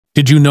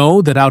Did you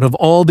know that out of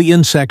all the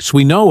insects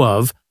we know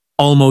of,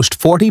 almost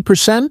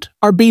 40%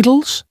 are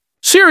beetles?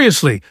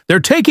 Seriously, they're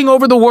taking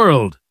over the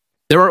world.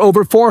 There are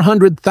over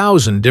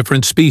 400,000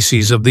 different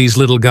species of these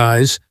little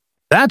guys.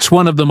 That's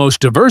one of the most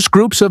diverse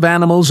groups of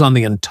animals on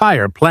the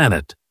entire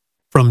planet.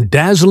 From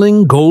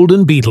dazzling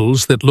golden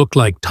beetles that look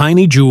like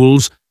tiny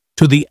jewels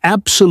to the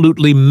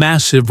absolutely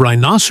massive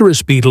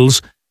rhinoceros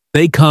beetles,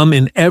 they come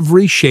in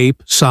every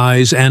shape,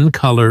 size, and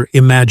color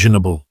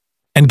imaginable.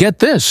 And get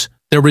this,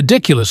 they're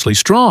ridiculously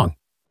strong.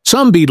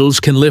 Some beetles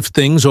can lift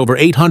things over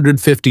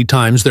 850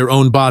 times their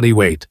own body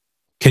weight.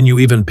 Can you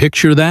even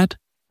picture that?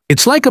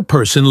 It's like a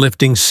person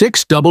lifting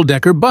 6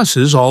 double-decker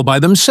buses all by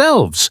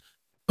themselves.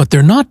 But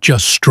they're not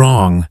just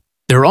strong,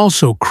 they're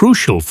also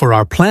crucial for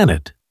our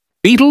planet.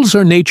 Beetles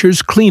are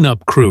nature's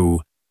cleanup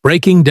crew,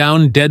 breaking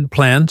down dead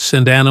plants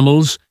and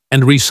animals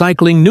and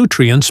recycling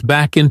nutrients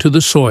back into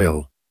the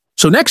soil.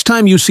 So next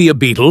time you see a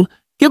beetle,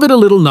 give it a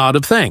little nod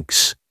of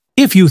thanks.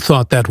 If you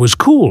thought that was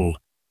cool,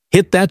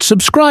 hit that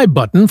subscribe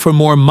button for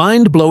more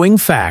mind-blowing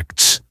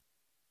facts.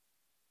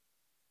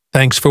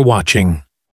 Thanks for watching.